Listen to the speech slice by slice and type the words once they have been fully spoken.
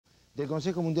del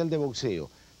Consejo Mundial de Boxeo.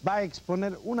 Va a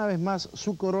exponer una vez más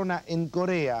su corona en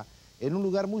Corea, en un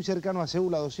lugar muy cercano a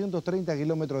Seúl, a 230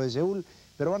 kilómetros de Seúl,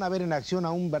 pero van a ver en acción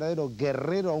a un verdadero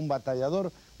guerrero, a un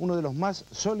batallador, uno de los más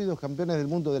sólidos campeones del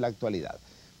mundo de la actualidad.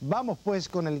 Vamos pues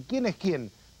con el quién es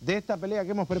quién de esta pelea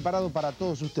que hemos preparado para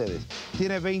todos ustedes.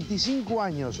 Tiene 25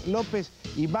 años López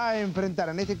y va a enfrentar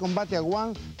en este combate a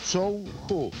Kwang Soo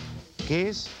Oh, que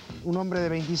es un hombre de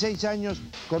 26 años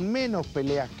con menos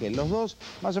peleas que él. Los dos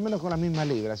más o menos con las mismas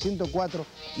libras, 104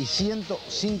 y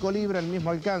 105 libras, el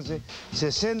mismo alcance,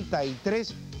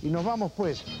 63. Y nos vamos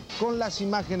pues con las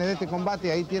imágenes de este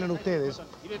combate. Ahí tienen ustedes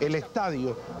el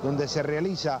estadio donde se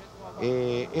realiza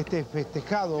este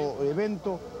festejado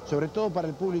evento, sobre todo para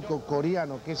el público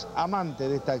coreano que es amante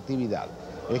de esta actividad.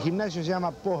 El gimnasio se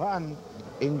llama Pohang,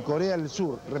 en Corea del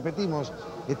Sur. Repetimos,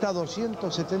 está a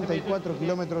 274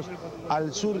 kilómetros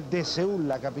al sur de Seúl,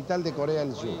 la capital de Corea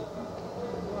del Sur.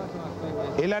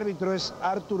 El árbitro es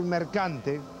Arthur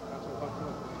Mercante.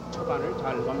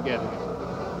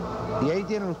 Y ahí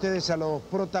tienen ustedes a los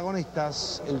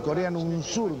protagonistas, el coreano, un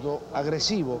zurdo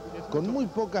agresivo, con muy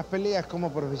pocas peleas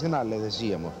como profesional, les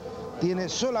decíamos. Tiene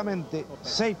solamente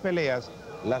 6 peleas,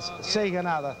 las 6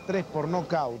 ganadas, 3 por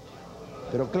nocaut.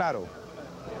 Pero claro,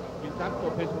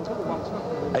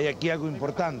 hay aquí algo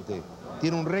importante.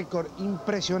 Tiene un récord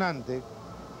impresionante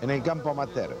en el campo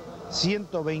amateur.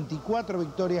 124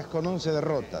 victorias con 11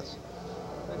 derrotas.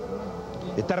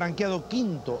 Está rankeado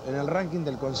quinto en el ranking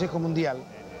del Consejo Mundial,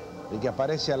 el que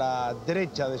aparece a la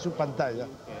derecha de su pantalla.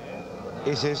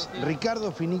 Ese es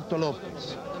Ricardo Finito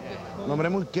López, un hombre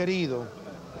muy querido.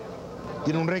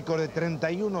 Tiene un récord de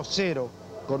 31-0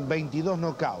 con 22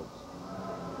 knockouts.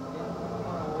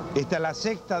 Esta es la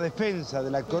sexta defensa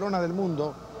de la corona del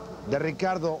mundo de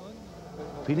Ricardo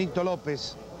Finito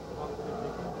López.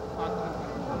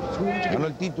 Ganó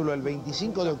el título el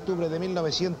 25 de octubre de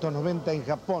 1990 en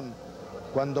Japón,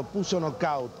 cuando puso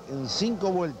knockout en 5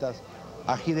 vueltas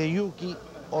a Hideyuki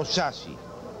Osashi.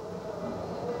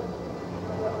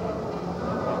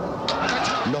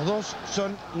 Los dos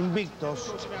son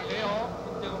invictos.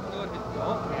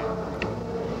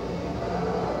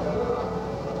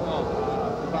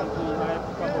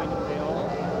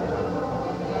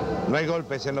 No hay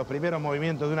golpes en los primeros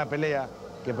movimientos de una pelea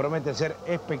que promete ser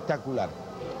espectacular.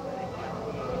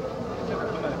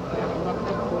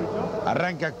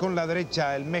 Arranca con la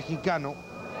derecha el mexicano.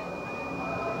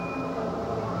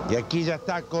 Y aquí ya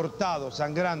está cortado,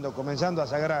 sangrando, comenzando a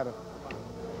sangrar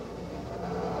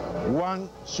Kwang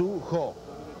Soo Oh.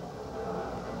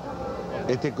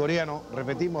 Este coreano,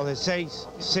 repetimos, de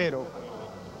 6-0.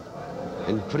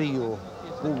 El frío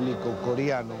público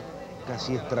coreano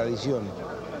casi es tradición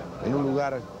en un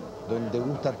lugar donde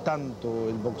gusta tanto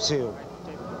el boxeo,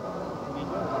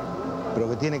 pero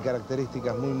que tiene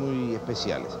características muy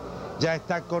especiales. Ya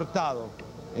está cortado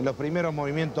en los primeros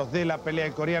movimientos de la pelea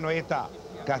el coreano. Ahí está,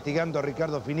 castigando a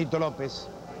Ricardo Finito López,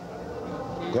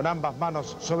 con ambas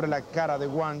manos sobre la cara de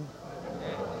Kwang.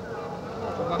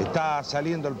 Está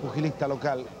saliendo el pugilista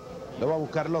local, lo va a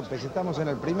buscar López. Estamos en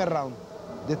el primer round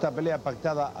de esta pelea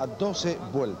pactada a 12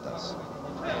 vueltas.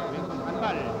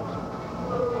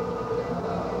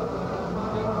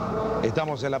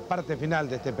 Estamos en la parte final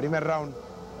de este primer round.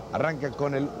 Arranca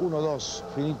con el 1-2,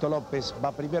 Finito López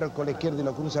va primero con la izquierda y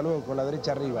lo cruza luego con la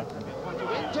derecha arriba.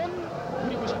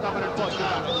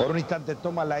 Por un instante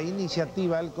toma la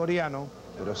iniciativa el coreano,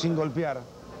 pero sin golpear.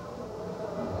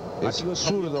 Es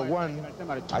zurdo Kwang.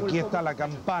 Aquí está la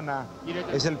campana.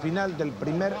 Es el final del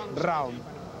primer round.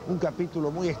 Un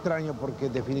capítulo muy extraño porque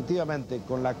definitivamente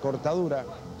con la cortadura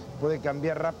puede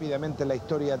cambiar rápidamente la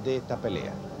historia de esta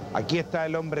pelea. Aquí está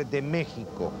el hombre de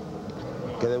México,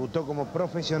 que debutó como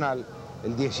profesional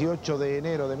el 18 de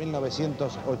enero de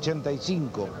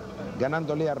 1985,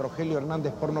 ganándole a Rogelio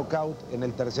Hernández por nocaut en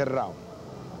el tercer round.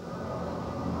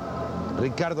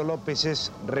 Ricardo López es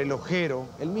relojero,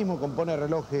 él mismo compone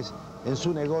relojes en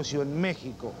su negocio en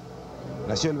México.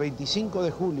 Nació el 25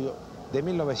 de julio de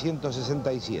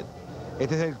 1967.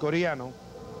 Este es el coreano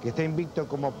que está invicto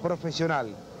como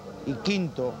profesional y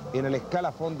quinto en el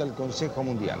escalafón del Consejo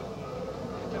Mundial.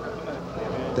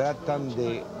 Tratan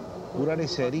de curar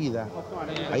esa herida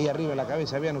ahí arriba en la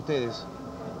cabeza, vean ustedes,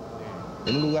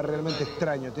 en un lugar realmente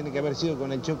extraño. Tiene que haber sido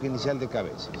con el choque inicial de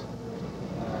cabezas.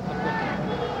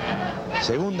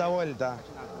 Segunda vuelta.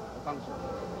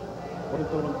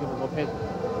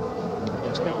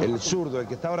 El zurdo, el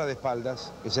que está ahora de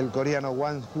espaldas, es el coreano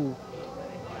Kwang Soo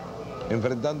Oh,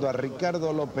 enfrentando a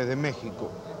Ricardo López de México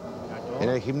en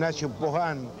el gimnasio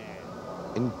Pohang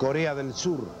en Corea del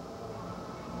Sur.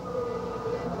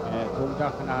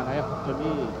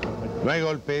 No hay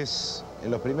golpes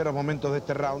en los primeros momentos de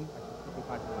este round.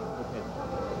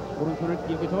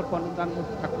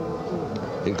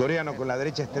 El coreano con la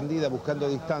derecha extendida buscando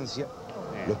distancia.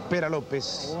 Lo espera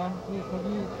López,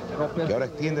 que ahora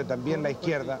extiende también la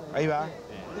izquierda. Ahí va.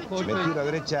 Metió la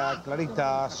derecha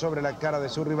clarita sobre la cara de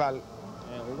su rival.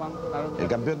 El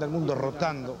campeón del mundo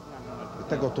rotando.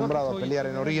 Está acostumbrado a pelear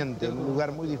en Oriente, en un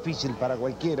lugar muy difícil para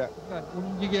cualquiera.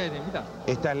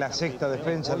 Esta es la sexta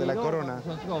defensa de la corona,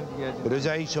 pero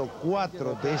ya hizo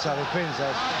 4 de esas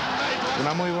defensas.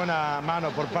 Una muy buena mano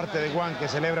por parte de Kwang, que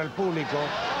celebra el público.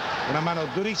 Una mano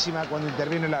durísima cuando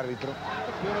interviene el árbitro.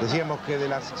 Decíamos que de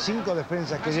las 5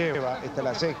 defensas que lleva, esta es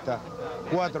la sexta,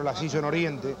 4 las hizo en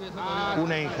Oriente,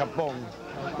 una en Japón,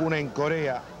 una en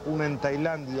Corea, una en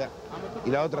Tailandia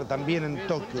y la otra también en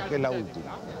Tokio, que es la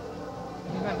última.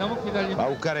 Va a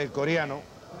buscar el coreano,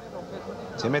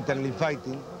 se mete en el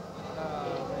fighting.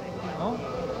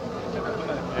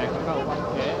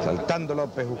 Saltando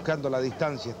López, buscando la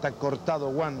distancia, está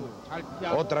cortado Kwang.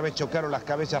 Otra vez chocaron las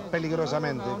cabezas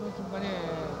peligrosamente.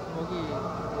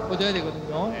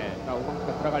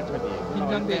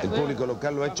 El público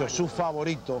local lo ha hecho su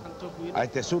favorito a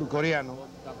este surcoreano,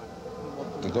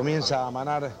 que comienza a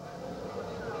manar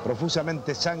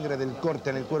profusamente sangre del corte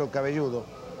en el cuero cabelludo.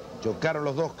 Chocaron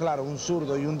los dos, claro, un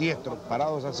zurdo y un diestro,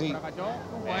 parados así. No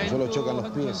solo chocan los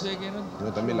pies,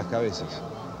 sino también las cabezas.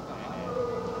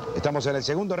 Estamos en el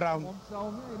segundo round.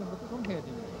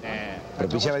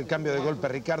 Propiciaba el cambio de golpe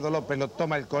Ricardo López, lo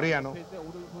toma el coreano,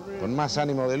 con más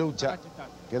ánimo de lucha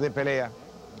que de pelea.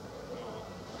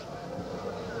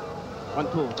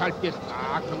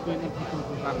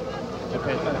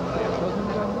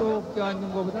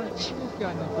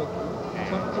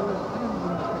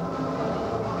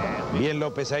 Bien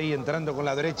López ahí, entrando con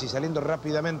la derecha y saliendo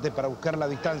rápidamente para buscar la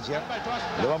distancia.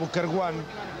 Lo va a buscar Kwang.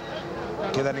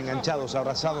 Quedan enganchados,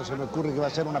 abrazados. Se me ocurre que va a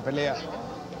ser una pelea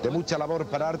de mucha labor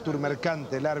para Artur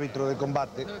Mercante, el árbitro de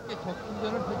combate.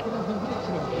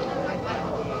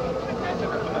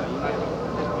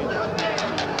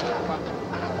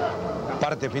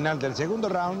 Parte final del segundo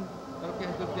round.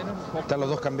 Están los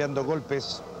dos cambiando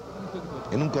golpes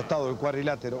en un costado del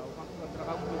cuadrilátero.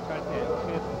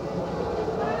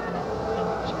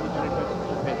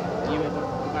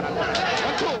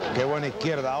 Qué buena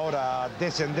izquierda ahora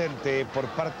descendente por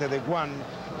parte de Kwang.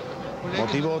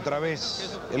 Motivó otra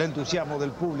vez el entusiasmo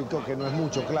del público, que no es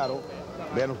mucho, claro.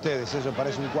 Vean ustedes, eso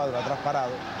parece un cuadro atrás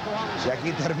parado. Y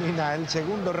aquí termina el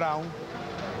segundo round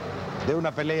de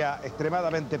una pelea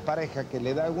extremadamente pareja, que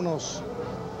le da algunos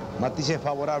matices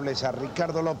favorables a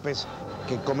Ricardo López,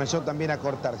 que comenzó también a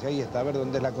cortarse. Ahí está, a ver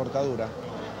dónde es la cortadura.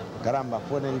 Caramba,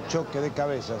 fue en el choque de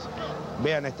cabezas.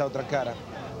 Vean esta otra cara.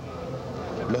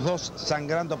 Los dos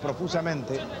sangrando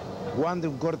profusamente. Kwang de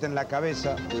un corte en la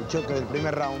cabeza, el choque del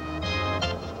primer round.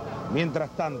 Mientras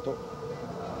tanto,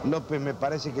 López, me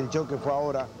parece que el choque fue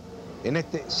ahora en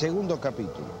este segundo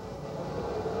capítulo.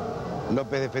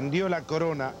 López defendió la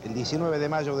corona el 19 de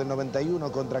mayo del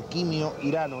 91 contra Kimio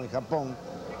Hirano en Japón.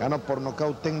 Ganó por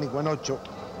nocaut técnico en 8.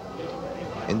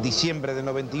 En diciembre del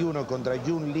 91 contra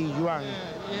Jun Lee Yuan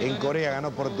en Corea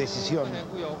ganó por decisión.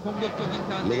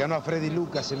 Le ganó a Freddy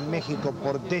Lucas en México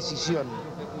por decisión.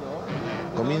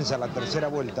 Comienza la tercera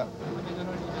vuelta.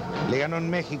 Le ganó en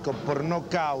México por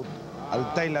nocaut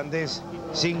al tailandés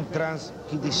Sing Trans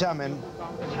Kitisamen.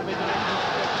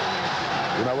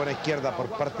 Una buena izquierda por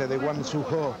parte de Kwang Soo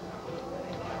Oh.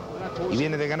 Y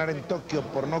viene de ganar en Tokio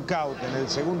por nocaut en el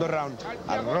segundo round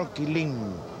a Rocky Lin.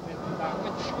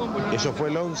 Eso fue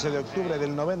el 11 de octubre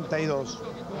del 92.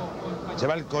 Se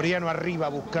va el coreano arriba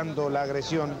buscando la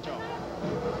agresión.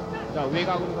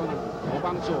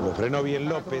 Lo frenó bien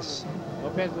López.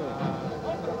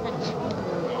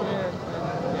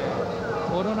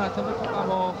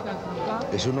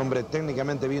 Es un hombre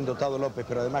técnicamente bien dotado López,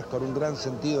 pero además con un gran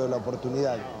sentido de la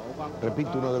oportunidad.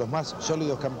 Repito, uno de los más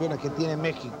sólidos campeones que tiene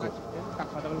México.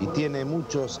 Y tiene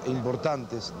muchos e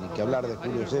importantes, ni que hablar de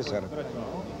Julio César.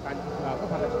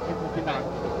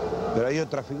 Pero hay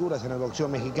otras figuras en el boxeo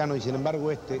mexicano y sin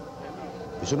embargo este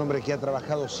es un hombre que ha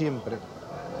trabajado siempre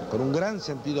con un gran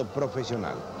sentido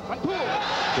profesional.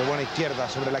 Qué buena izquierda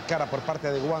sobre la cara por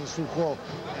parte de Kwang Soo Oh.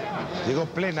 Llegó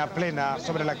plena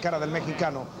sobre la cara del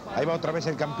mexicano. Ahí va otra vez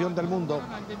el campeón del mundo.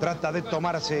 Trata de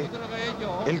tomarse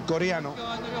el coreano.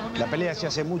 La pelea se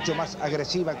hace mucho más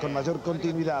agresiva, con mayor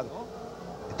continuidad.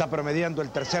 Está promediando el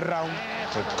tercer round.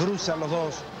 Se cruzan los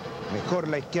dos. Mejor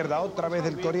la izquierda otra vez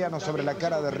del coreano sobre la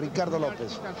cara de Ricardo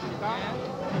López.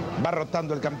 Va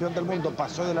rotando el campeón del mundo.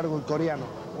 Pasó de largo el coreano,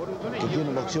 que tiene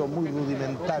un boxeo muy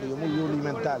rudimentario, muy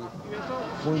rudimental,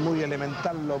 muy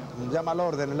elemental. Lo llama al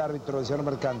orden el árbitro del señor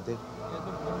Mercante.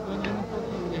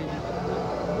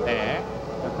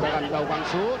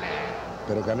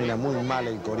 Pero camina muy mal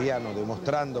el coreano,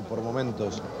 demostrando por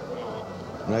momentos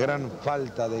una gran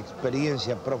falta de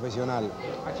experiencia profesional.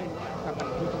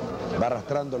 Va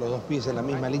arrastrando los dos pies en la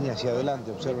misma línea hacia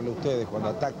adelante. Obsérvenlo ustedes cuando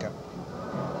ataca.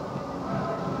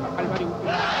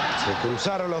 Se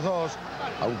cruzaron los dos.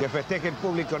 Aunque festeje el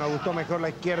público, nos gustó mejor la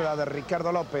izquierda de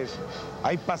Ricardo López.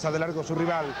 Ahí pasa de largo su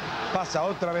rival. Pasa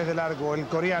otra vez de largo el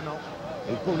coreano.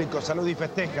 El público saluda y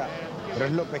festeja. Pero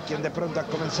es López quien de pronto ha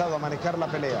comenzado a manejar la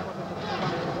pelea.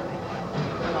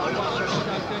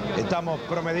 Estamos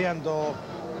promediando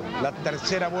la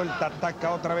tercera vuelta.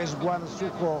 Ataca otra vez Kwang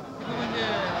Soo Oh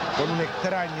con un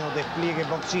extraño despliegue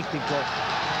boxístico.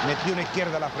 Metió una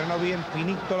izquierda, la frenó bien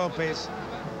Finito López.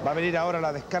 Va a venir ahora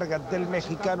la descarga del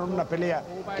mexicano en una pelea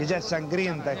que ya es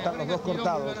sangrienta. Están los dos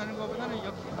cortados.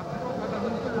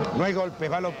 No hay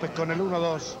golpes, va López con el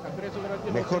 1-2.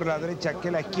 Mejor la derecha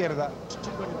que la izquierda.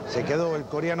 Se quedó el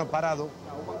coreano parado.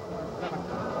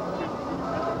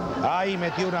 Ahí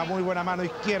metió una muy buena mano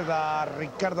izquierda a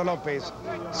Ricardo López.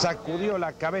 Sacudió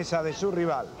la cabeza de su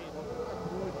rival.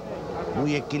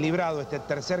 Muy equilibrado este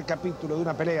tercer capítulo de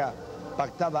una pelea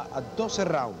pactada a 12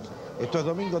 rounds. Esto es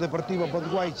Domingo Deportivo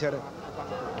Budweiser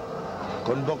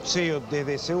con boxeo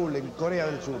desde Seúl, en Corea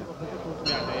del Sur.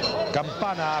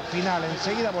 Campana final,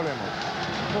 enseguida volvemos.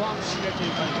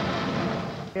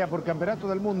 Por campeonato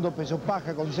del mundo, peso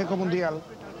paja, consejo mundial,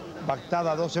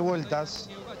 pactada a 12 vueltas.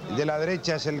 El de la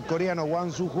derecha es el coreano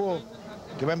Kwang Soo Oh,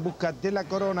 que va en busca de la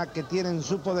corona que tiene en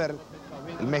su poder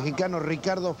el mexicano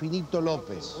Ricardo Finito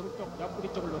López,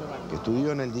 que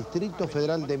estudió en el Distrito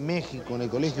Federal de México, en el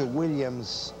colegio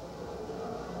Williams,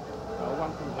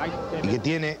 y que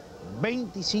tiene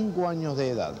 25 años de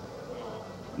edad.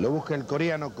 Lo busca el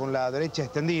coreano con la derecha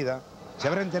extendida. Se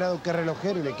habrá enterado que es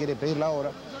relojero y le quiere pedir la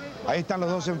hora. Ahí están los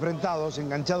dos enfrentados,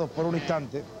 enganchados por un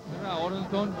instante.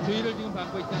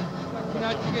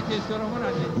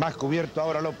 Más cubierto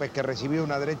ahora López, que recibió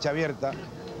una derecha abierta.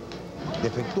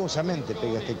 Defectuosamente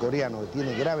pega este coreano, que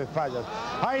tiene graves fallas.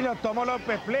 Ahí lo tomó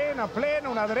López, pleno,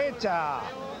 una derecha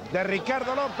de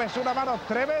Ricardo López, una mano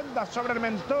tremenda sobre el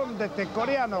mentón de este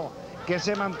coreano, que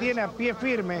se mantiene a pie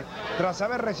firme tras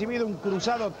haber recibido un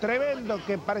cruzado tremendo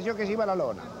que pareció que se iba a la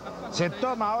lona. Se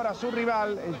toma ahora su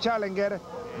rival, el challenger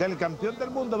del campeón del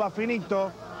mundo, va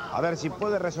Finito, a ver si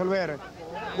puede resolver.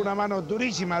 Una mano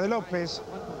durísima de López,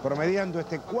 promediando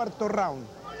este cuarto round.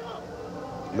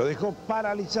 Lo dejó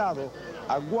paralizado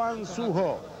a Kwang Soo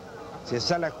Oh. Se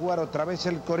sale a jugar otra vez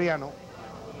el coreano.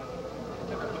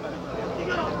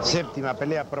 Séptima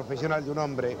pelea profesional de un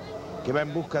hombre que va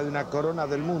en busca de una corona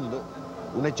del mundo.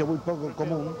 Un hecho muy poco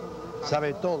común.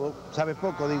 Sabe todo, sabe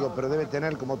poco digo, pero debe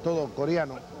tener, como todo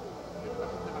coreano,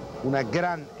 una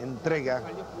gran entrega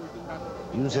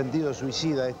y un sentido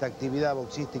suicida de esta actividad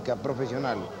boxística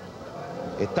profesional.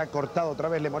 Está cortado otra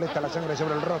vez, le molesta la sangre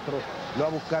sobre el rostro, lo va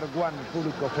a buscar Kwang, el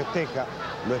público festeja,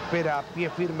 lo espera a pie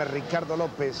firme Ricardo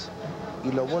López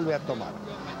y lo vuelve a tomar.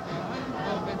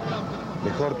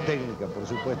 Mejor técnica, por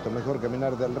supuesto, mejor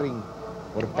caminar del ring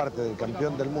por parte del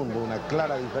campeón del mundo, una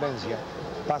clara diferencia.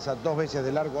 Pasa dos veces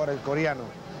de largo ahora el coreano,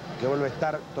 que vuelve a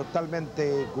estar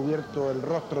totalmente cubierto el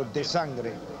rostro de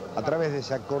sangre a través de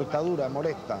esa cortadura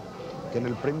molesta que en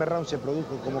el primer round se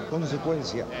produjo como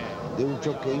consecuencia de un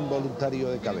choque involuntario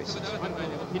de cabezas.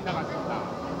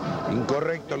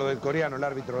 Incorrecto lo del coreano, el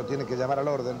árbitro lo tiene que llamar al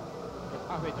orden.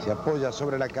 Se apoya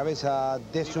sobre la cabeza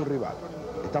de su rival.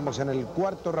 Estamos en el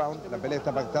cuarto round, la pelea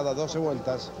está pactada a 12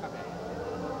 vueltas.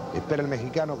 Espera el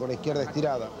mexicano con la izquierda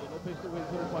estirada.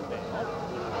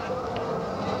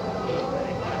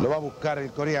 Lo va a buscar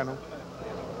el coreano.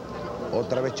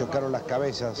 Otra vez chocaron las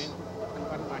cabezas.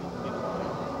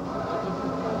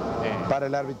 Para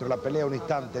el árbitro la pelea un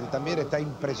instante. Él también está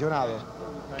impresionado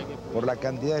por la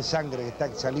cantidad de sangre que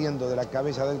está saliendo de la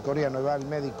cabeza del coreano. Y va al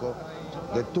médico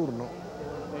de turno.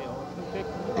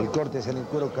 El corte es en el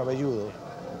cuero cabelludo.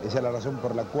 Esa es la razón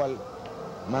por la cual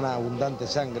mana abundante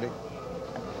sangre.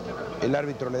 El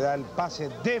árbitro le da el pase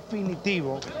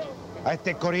definitivo a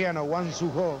este coreano Kwang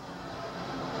Soo Oh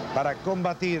para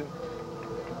combatir.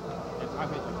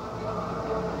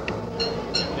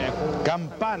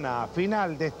 Campana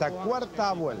final de esta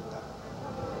cuarta vuelta.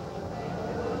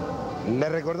 Le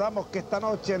recordamos que esta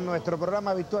noche en nuestro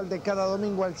programa habitual de cada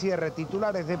domingo al cierre,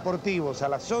 titulares deportivos a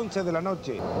las 11 de la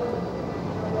noche.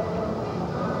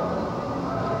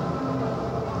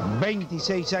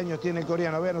 26 años tiene el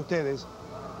coreano, vean ustedes,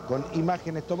 con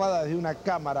imágenes tomadas desde una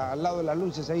cámara al lado de las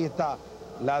luces. Ahí está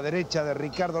la derecha de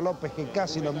Ricardo López, que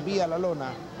casi lo envía a la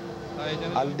lona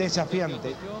al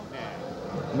desafiante.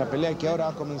 Una pelea que ahora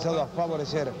ha comenzado a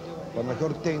favorecer con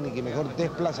mejor técnica y mejor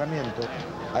desplazamiento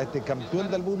a este campeón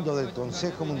del mundo del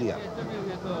Consejo Mundial.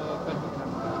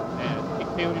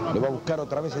 Lo va a buscar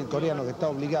otra vez el coreano, que está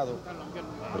obligado,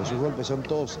 pero sus golpes son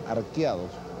todos arqueados,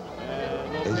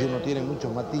 es decir, no tienen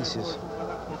muchos matices,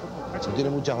 no tiene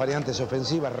muchas variantes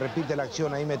ofensivas. Repite la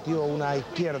acción, ahí metió una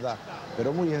izquierda,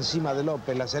 pero muy encima de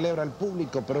López. La celebra el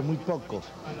público, pero es muy poco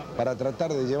para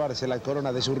tratar de llevarse la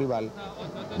corona de su rival.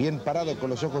 Bien parado, con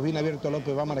los ojos bien abiertos,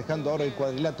 López va manejando ahora el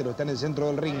cuadrilátero, está en el centro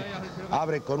del ring,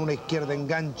 abre con una izquierda en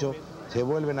gancho, se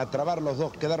vuelven a trabar los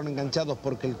dos, quedaron enganchados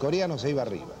porque el coreano se iba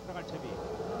arriba.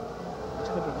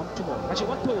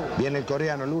 Viene el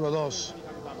coreano, el 1-2.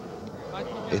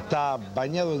 Está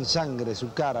bañado en sangre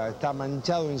su cara, está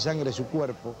manchado en sangre su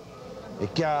cuerpo. Es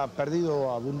que ha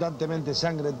perdido abundantemente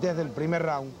sangre desde el primer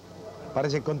round.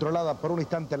 Parece controlada por un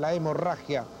instante la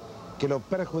hemorragia que lo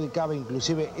perjudicaba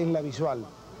inclusive en la visual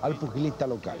al pugilista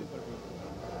local.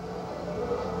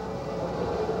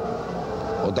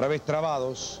 Otra vez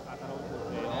trabados.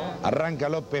 Arranca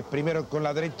López primero con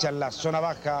la derecha en la zona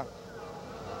baja.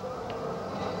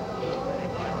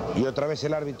 Y otra vez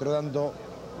el árbitro dando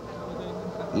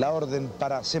la orden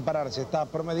para separarse. Está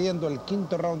promediando el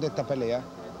quinto round de esta pelea.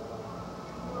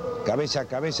 Cabeza a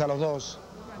cabeza los dos.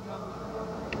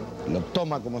 Lo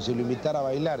toma como si lo invitara a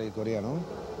bailar el coreano.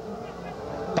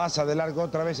 Pasa de largo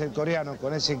otra vez el coreano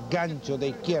con ese gancho de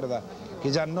izquierda que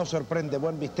ya no sorprende.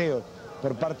 Buen visteo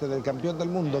por parte del campeón del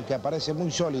mundo, que aparece muy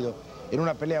sólido en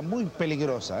una pelea muy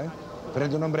peligrosa,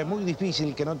 frente a un hombre muy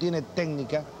difícil que no tiene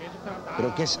técnica,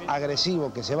 pero que es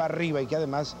agresivo, que se va arriba y que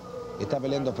además está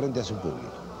peleando frente a su público.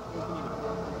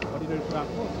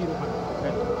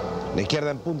 La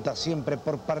izquierda en punta siempre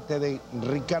por parte de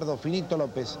Ricardo Finito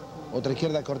López. Otra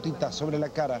izquierda cortita sobre la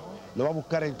cara. Lo va a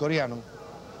buscar el coreano,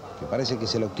 que parece que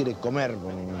se lo quiere comer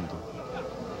por un momento.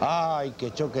 ¡Ay,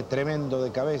 qué choque tremendo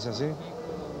de cabezas!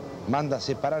 Manda a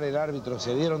separar el árbitro,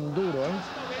 se dieron duro.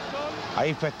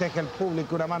 Ahí festeja el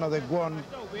público una mano de Kwang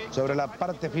sobre la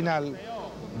parte final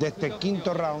de este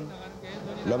quinto round.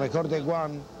 Lo mejor de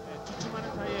Kwang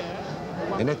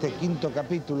en este quinto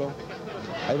capítulo.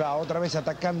 Ahí va, otra vez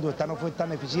atacando, esta no fue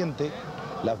tan eficiente.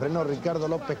 La frenó Ricardo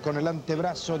López con el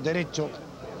antebrazo derecho.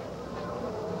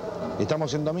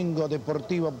 Estamos en Domingo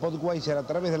Deportivo Budweiser a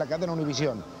través de la cadena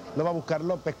Univisión. Lo va a buscar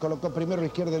López, colocó primero la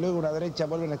izquierda y luego una derecha,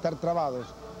 vuelven a estar trabados.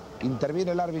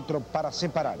 Interviene el árbitro para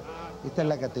separar. Esta es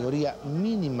la categoría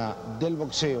mínima del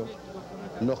boxeo.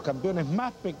 Los campeones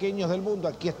más pequeños del mundo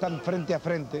aquí están frente a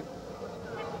frente.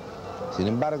 Sin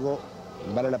embargo,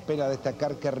 vale la pena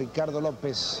destacar que Ricardo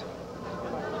López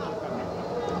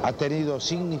ha tenido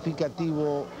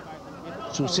significativo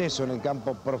suceso en el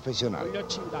campo profesional.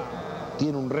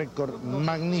 Tiene un récord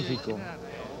magnífico.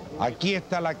 Aquí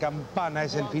está la campana,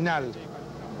 es el final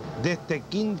de este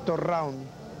quinto round.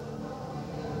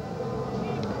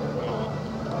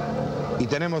 Y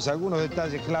tenemos algunos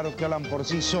detalles claros que hablan por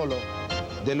sí solo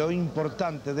de lo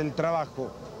importante del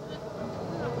trabajo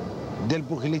del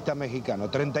pugilista mexicano.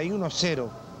 31-0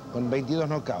 con 22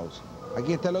 knockouts.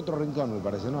 Aquí está el otro rincón, me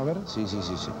parece, ¿no? A ver, sí.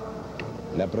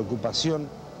 La preocupación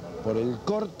por el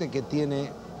corte que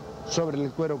tiene sobre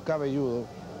el cuero cabelludo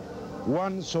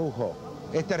Kwang Soo Oh.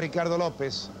 Este es Ricardo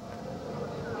López,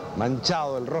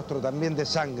 manchado, el rostro también de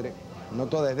sangre,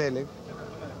 notó desde él.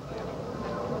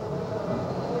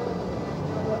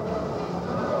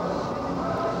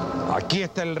 Aquí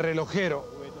está el relojero.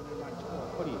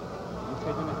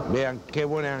 Vean qué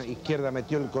buena izquierda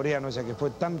metió el coreano, esa que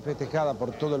fue tan festejada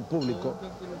por todo el público.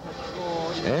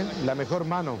 La mejor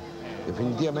mano,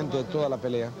 definitivamente, de toda la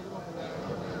pelea.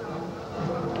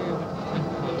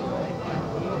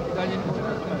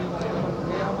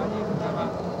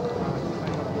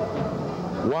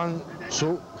 Kwang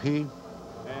Soo Oh.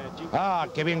 Ah,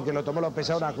 qué bien que lo tomó López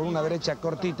ahora con una derecha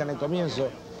cortita en el comienzo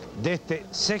de este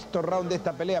sexto round de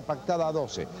esta pelea pactada a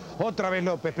 12. Otra vez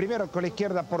López, primero con la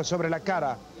izquierda por sobre la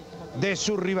cara de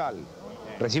su rival.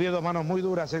 Recibió dos manos muy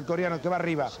duras el coreano, que va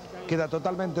arriba. Queda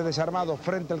totalmente desarmado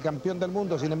frente al campeón del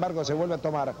mundo. Sin embargo, se vuelve a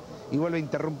tomar y vuelve a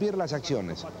interrumpir las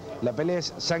acciones. La pelea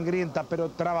es sangrienta pero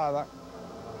trabada.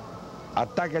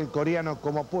 Ataca el coreano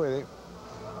como puede.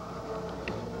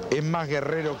 Es más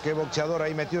guerrero que boxeador.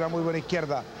 Ahí metió una muy buena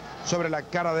izquierda sobre la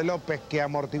cara de López, que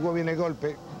amortiguó bien el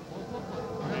golpe.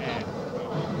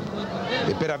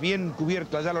 Espera bien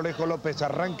cubierto allá a lo lejos López,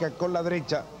 arranca con la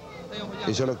derecha.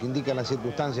 Eso es lo que indica las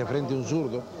circunstancias frente a un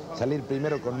zurdo. Salir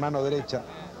primero con mano derecha,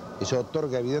 eso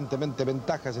otorga evidentemente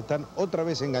ventajas. Están otra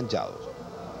vez enganchados.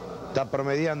 Está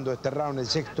promediando este round, el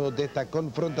sexto de esta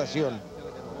confrontación.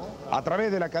 A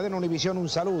través de la cadena Univisión, un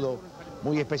saludo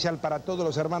muy especial para todos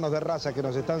los hermanos de raza que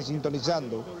nos están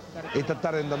sintonizando esta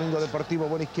tarde en Domingo Deportivo.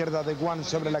 Buena izquierda de Kwang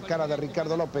sobre la cara de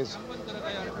Ricardo López.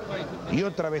 Y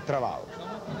otra vez trabado.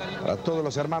 Para todos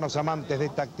los hermanos amantes de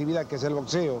esta actividad que es el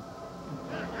boxeo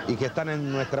y que están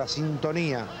en nuestra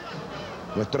sintonía,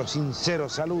 nuestro sincero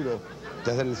saludo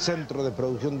desde el centro de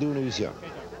producción de Univisión.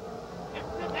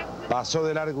 Pasó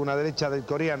de largo una derecha del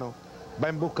coreano, va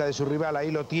en busca de su rival,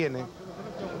 ahí lo tiene.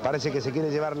 Parece que se quiere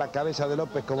llevar la cabeza de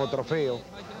López como trofeo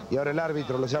y ahora el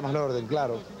árbitro lo llama al orden,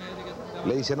 claro.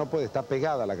 Le dice no puede, está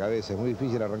pegada la cabeza, es muy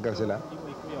difícil arrancársela.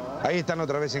 Ahí están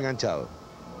otra vez enganchados.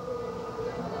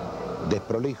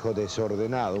 Desprolijo,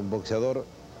 desordenado, un boxeador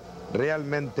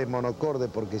realmente monocorde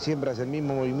porque siempre hace el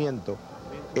mismo movimiento.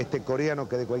 Este coreano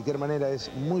que de cualquier manera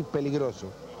es muy peligroso,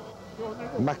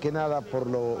 más que nada por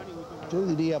lo, yo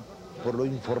diría, por lo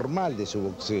informal de su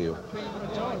boxeo.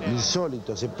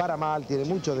 Insólito, se para mal, tiene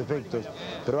muchos defectos,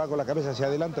 pero va con la cabeza hacia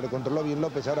adelante, lo controló bien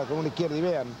López ahora con una izquierda y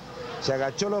vean, se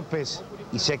agachó López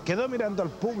y se quedó mirando al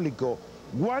público.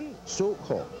 Kwang Soo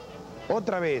Oh,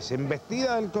 otra vez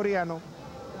embestida del coreano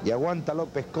y aguanta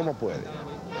López como puede.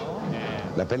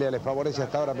 La pelea le favorece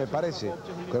hasta ahora, me parece,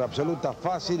 con absoluta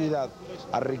facilidad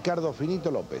a Ricardo Finito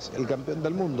López, el campeón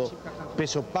del mundo,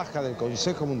 peso paja del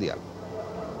Consejo Mundial.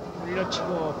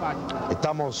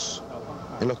 Estamos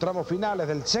en los tramos finales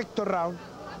del sexto round.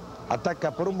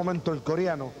 Ataca por un momento el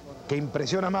coreano, que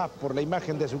impresiona más por la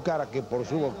imagen de su cara que por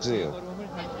su boxeo.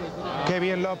 Qué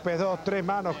bien López, 2, 3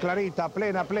 manos, clarita,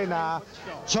 plena,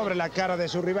 sobre la cara de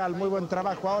su rival. Muy buen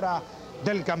trabajo ahora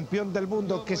del campeón del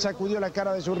mundo que sacudió la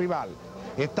cara de su rival.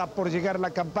 Está por llegar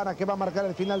la campana que va a marcar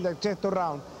el final del sexto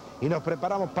round. Y nos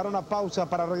preparamos para una pausa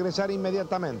para regresar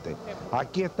inmediatamente.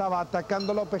 Aquí estaba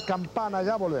atacando López, campana,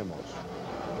 ya volvemos.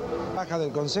 Baja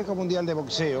del Consejo Mundial de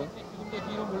Boxeo.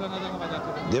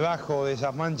 Debajo de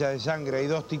esas manchas de sangre hay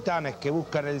dos titanes que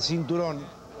buscan el cinturón.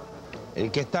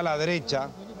 El que está a la derecha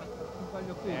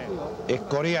es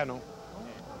coreano.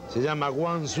 Se llama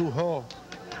Kwang Soo Oh.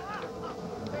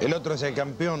 El otro es el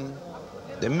campeón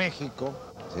de México.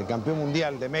 Es el campeón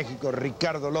mundial de México,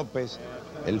 Ricardo López,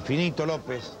 el Finito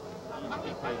López,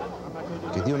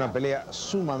 que tiene una pelea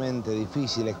sumamente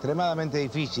difícil, extremadamente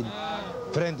difícil,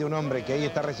 frente a un hombre que ahí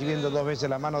está recibiendo 2 veces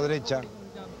la mano derecha,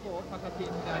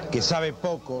 que sabe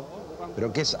poco,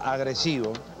 pero que es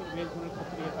agresivo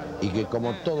y que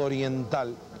como todo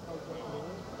oriental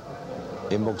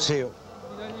en boxeo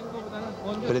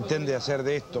pretende hacer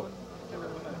de esto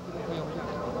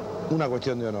una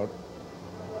cuestión de honor.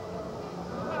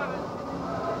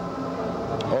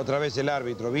 Otra vez el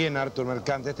árbitro, bien Artur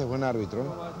Mercante, este es buen árbitro,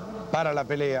 para la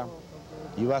pelea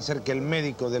y va a hacer que el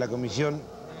médico de la comisión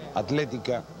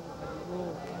atlética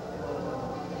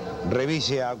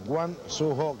revise a Kwang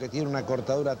Soo Oh, que tiene una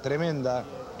cortadura tremenda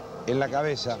en la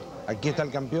cabeza. Aquí está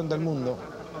el campeón del mundo.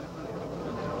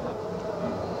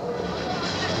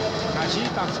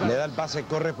 Le da el pase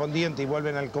correspondiente y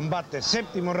vuelven al combate.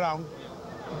 Séptimo round.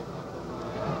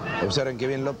 Observen que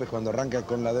bien López cuando arranca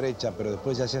con la derecha, pero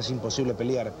después ya se hace imposible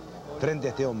pelear frente a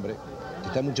este hombre, que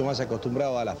está mucho más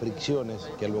acostumbrado a las fricciones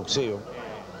que al boxeo,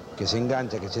 que se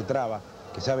engancha, que se traba,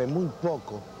 que sabe muy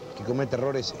poco, que comete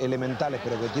errores elementales,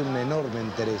 pero que tiene una enorme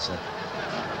entereza.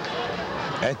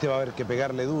 A este va a haber que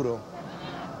pegarle duro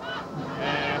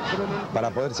para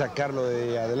poder sacarlo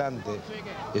de adelante.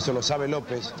 Eso lo sabe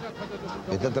López,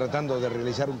 que está tratando de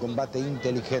realizar un combate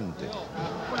inteligente.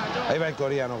 Ahí va el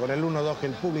coreano con el 1-2 que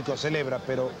el público celebra,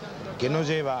 pero que no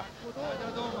lleva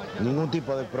ningún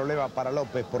tipo de problema para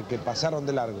López porque pasaron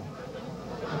de largo.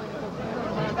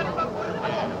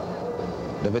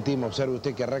 Repetimos, observe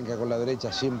usted que arranca con la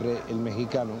derecha siempre el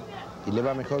mexicano y le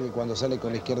va mejor que cuando sale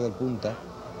con la izquierda del punta.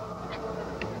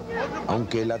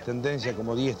 Aunque la tendencia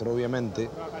como diestro obviamente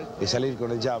es salir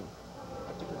con el jab.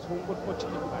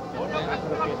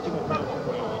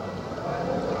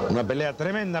 Una pelea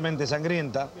tremendamente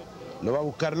sangrienta. Lo va a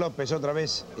buscar López otra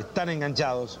vez. Están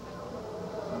enganchados.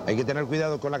 Hay que tener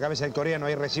cuidado con la cabeza del coreano.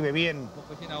 Ahí recibe bien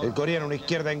el coreano. Una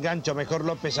izquierda engancho. Mejor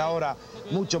López ahora.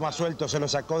 Mucho más suelto. Se lo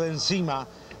sacó de encima.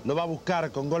 Lo va a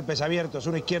buscar con golpes abiertos.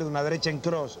 Una izquierda, una derecha en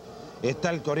cross. Está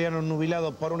el coreano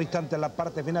nubilado por un instante en la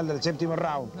parte final del séptimo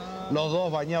round. Los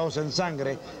dos bañados en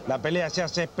sangre. La pelea se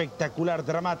hace espectacular,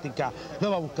 dramática. Lo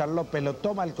va a buscar López. Lo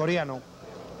toma el coreano.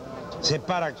 Se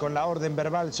para con la orden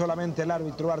verbal solamente el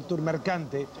árbitro Artur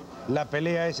Mercante. La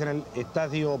pelea es en el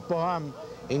estadio Poham,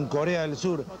 en Corea del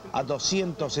Sur, a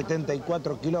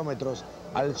 274 kilómetros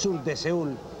al sur de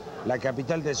Seúl, la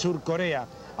capital de Sur Corea.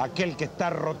 Aquel que está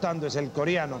rotando es el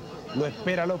coreano. Lo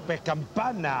espera López,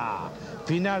 campana.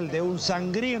 Final de un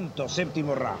sangriento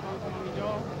séptimo round.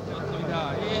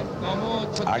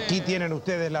 Aquí tienen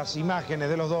ustedes las imágenes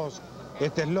de los dos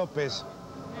Este es López.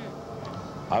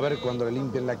 A ver cuando le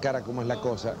limpien la cara cómo es la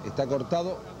cosa. ¿Está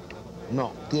cortado?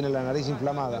 No, tiene la nariz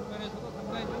inflamada.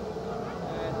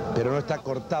 Pero no está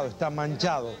cortado, está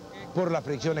manchado por las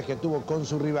fricciones que tuvo con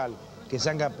su rival, que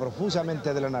sangra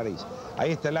profusamente de la nariz.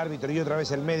 Ahí está el árbitro y otra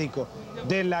vez el médico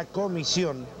de la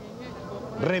comisión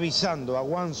revisando a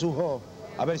Kwang Soo Oh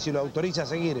a ver si lo autoriza a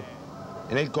seguir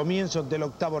en el comienzo del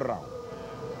octavo round.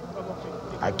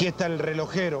 Aquí está el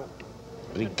relojero,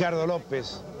 Ricardo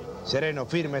López, sereno,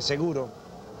 firme, seguro.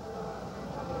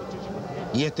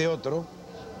 Y este otro,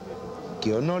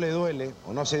 que o no le duele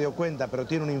o no se dio cuenta, pero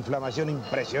tiene una inflamación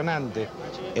impresionante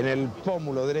en el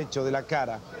pómulo derecho de la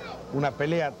cara. Una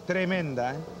pelea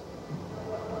tremenda, ¿eh?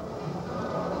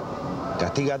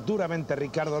 Castiga duramente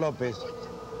Ricardo López.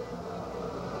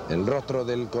 El rostro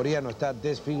del coreano está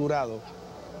desfigurado.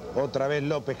 Otra vez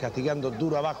López castigando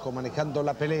duro abajo, manejando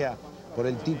la pelea por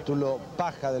el título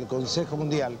paja del Consejo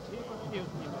Mundial.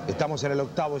 Estamos en el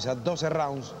octavo, esas 12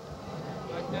 rounds.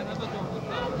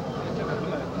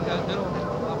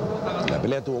 La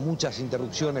pelea tuvo muchas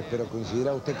interrupciones, pero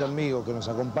coincidirá usted conmigo que nos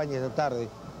acompaña esta tarde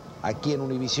aquí en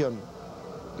Univisión.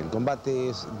 El combate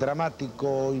es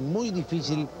dramático y muy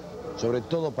difícil, sobre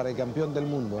todo para el campeón del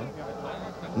mundo, ¿eh?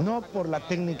 No por la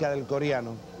técnica del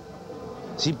coreano,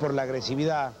 sí por la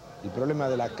agresividad, el problema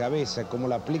de la cabeza, cómo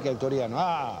la aplica el coreano.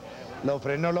 ¡Ah! Lo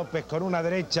frenó López con una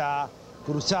derecha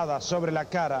cruzada sobre la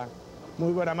cara.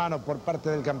 Muy buena mano por parte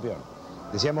del campeón.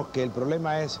 Decíamos que el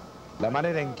problema es la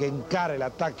manera en que encara el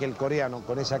ataque el coreano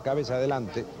con esa cabeza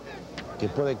adelante, que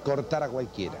puede cortar a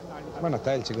cualquiera. Bueno,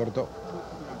 hasta él se cortó.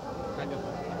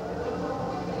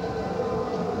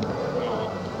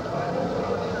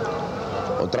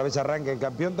 Otra vez arranca el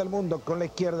campeón del mundo con la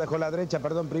izquierda, con la derecha,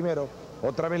 perdón, primero.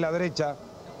 Otra vez la derecha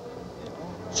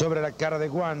sobre la cara de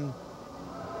Kwang,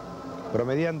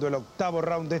 promediando el octavo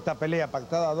round de esta pelea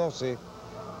pactada a 12.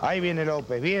 Ahí viene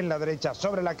López, bien la derecha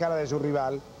sobre la cara de su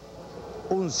rival.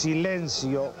 Un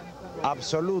silencio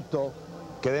absoluto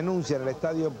que denuncia en el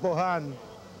estadio Pohang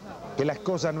que las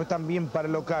cosas no están bien para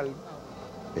el local.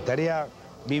 Estaría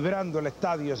vibrando el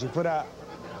estadio si fuera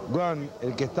Kwang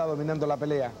el que está dominando la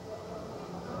pelea.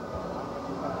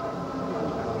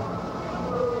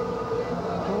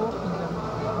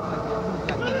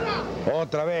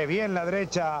 Otra vez, bien la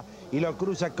derecha y lo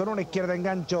cruza con una izquierda en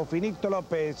gancho. Finito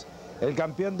López, el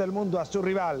campeón del mundo, a su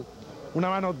rival. Una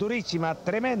mano durísima,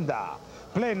 tremenda,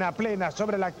 plena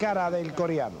sobre la cara del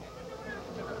coreano.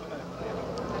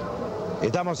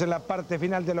 Estamos en la parte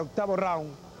final del octavo round.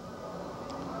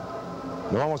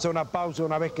 Nos vamos a una pausa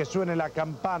una vez que suene la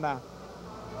campana,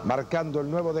 marcando el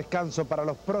nuevo descanso para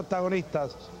los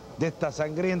protagonistas de esta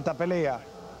sangrienta pelea.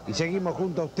 Y seguimos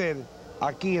junto a usted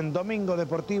aquí en Domingo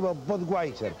Deportivo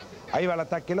Budweiser. Ahí va el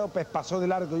ataque López, pasó de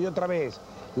largo y otra vez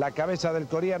la cabeza del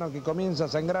coreano que comienza a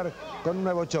sangrar con un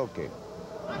nuevo choque.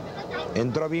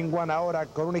 Entró bien Kwang ahora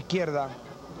con una izquierda.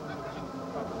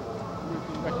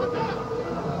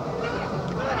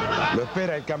 Lo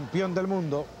espera el campeón del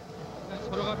mundo.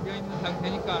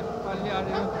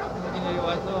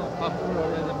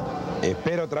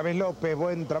 Espera otra vez López,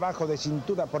 buen trabajo de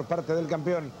cintura por parte del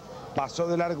campeón. Pasó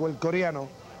de largo el coreano.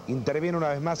 Interviene una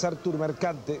vez más Artur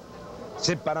Mercante,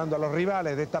 separando a los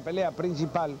rivales de esta pelea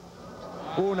principal.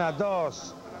 Una,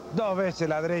 dos veces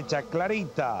la derecha,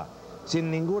 clarita, sin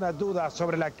ninguna duda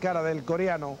sobre la cara del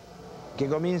coreano, que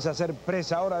comienza a ser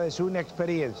presa ahora de su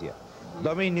inexperiencia.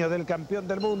 Dominio del campeón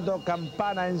del mundo,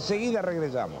 campana, enseguida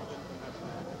regresamos.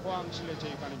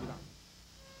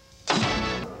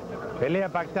 Pelea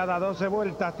pactada, 12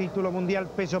 vueltas, título mundial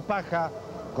peso paja,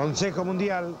 Consejo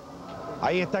Mundial.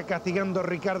 Ahí está castigando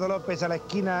Ricardo López a la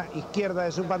esquina izquierda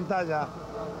de su pantalla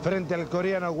frente al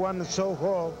coreano Kwang Soo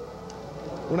Oh.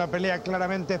 Una pelea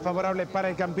claramente favorable para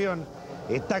el campeón.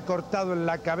 Está cortado en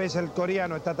la cabeza el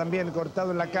coreano, está también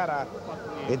cortado en la cara.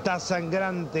 Está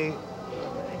sangrante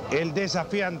el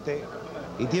desafiante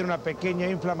y tiene una pequeña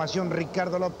inflamación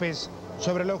Ricardo López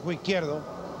sobre el ojo izquierdo.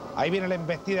 Ahí viene la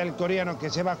embestida del coreano que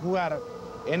se va a jugar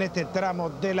en este tramo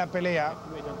de la pelea.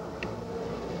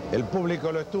 El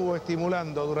público lo estuvo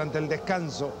estimulando durante el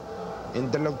descanso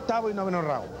entre el octavo y noveno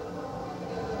round.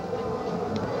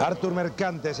 Artur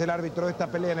Mercante es el árbitro de esta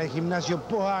pelea en el gimnasio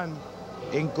Pohang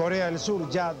en Corea del Sur.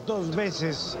 Ya tres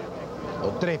veces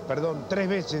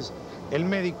el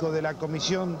médico de la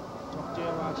comisión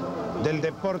del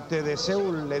deporte de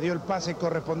Seúl le dio el pase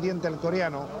correspondiente al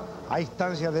coreano a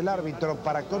instancias del árbitro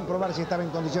para comprobar si estaba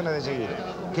en condiciones de seguir.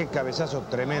 Qué cabezazo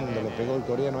tremendo le pegó el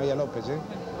coreano ahí a López, ¿eh?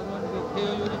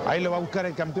 Ahí lo va a buscar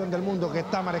el campeón del mundo que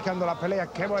está manejando la pelea.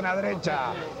 ¡Qué buena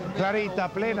derecha! Clarita,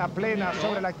 plena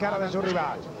sobre la cara de su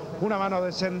rival. Una mano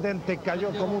descendente cayó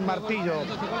como un martillo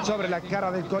sobre la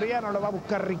cara del coreano. Lo va a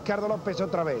buscar Ricardo López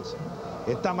otra vez.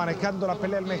 Está manejando la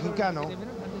pelea el mexicano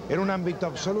en un ámbito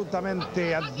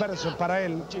absolutamente adverso para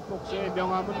él.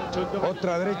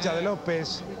 Otra derecha de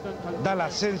López da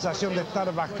la sensación de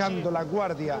estar bajando la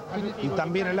guardia y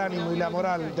también el ánimo y la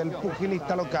moral del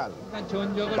pugilista local.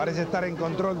 Parece estar en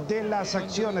control de las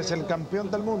acciones el campeón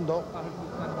del mundo.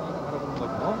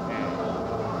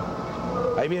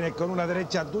 Ahí viene con una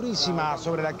derecha durísima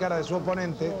sobre la cara de su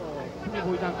oponente.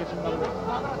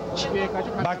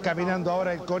 Va caminando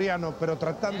ahora el coreano, pero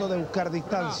tratando de buscar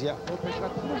distancia.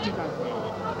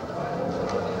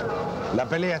 La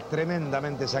pelea es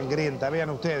tremendamente sangrienta. Vean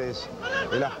ustedes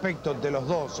el aspecto de los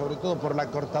dos, sobre todo por la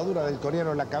cortadura del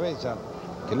coreano en la cabeza,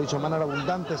 que lo hizo manar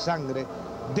abundante sangre.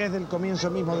 Desde el comienzo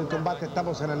mismo del combate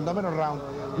estamos en el 9º round.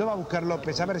 Lo va a buscar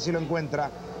López, a ver si lo encuentra.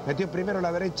 Metió primero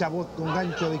la derecha, un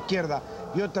gancho de izquierda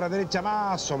y otra derecha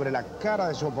más sobre la cara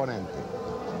de su oponente.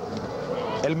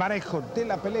 El manejo de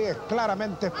la pelea es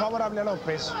claramente favorable a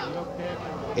López.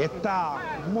 Está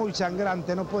muy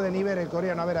sangrante, no puede ni ver el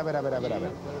coreano. A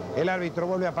ver. El árbitro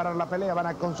vuelve a parar la pelea, van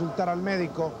a consultar al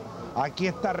médico. Aquí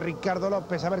está Ricardo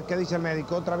López, a ver qué dice el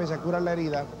médico. Otra vez a curar la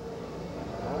herida.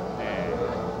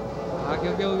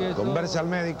 Conversa al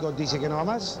médico, dice que no va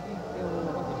más.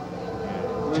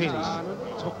 Finish.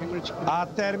 Ha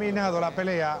terminado la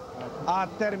pelea,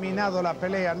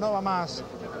 no va más,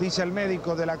 dice el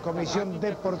médico de la Comisión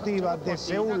Deportiva de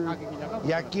Seúl.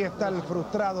 Y aquí está el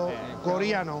frustrado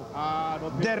coreano,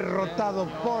 derrotado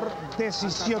por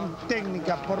decisión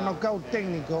técnica, por nocaut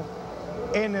técnico,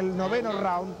 en el 9º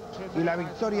round. Y la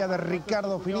victoria de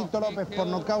Ricardo Finito López por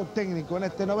nocaut técnico en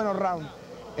este 9º round,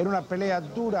 en una pelea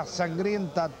dura,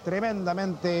 sangrienta,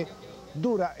 tremendamente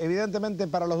dura, evidentemente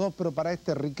para los dos, pero para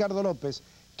este Ricardo López,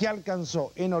 que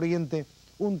alcanzó en Oriente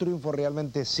un triunfo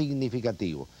realmente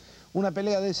significativo. Una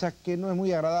pelea de esas que no es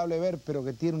muy agradable ver, pero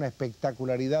que tiene una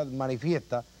espectacularidad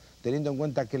manifiesta, teniendo en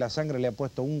cuenta que la sangre le ha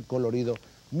puesto un colorido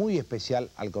muy especial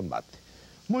al combate.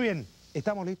 Muy bien,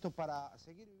 estamos listos para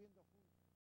seguir.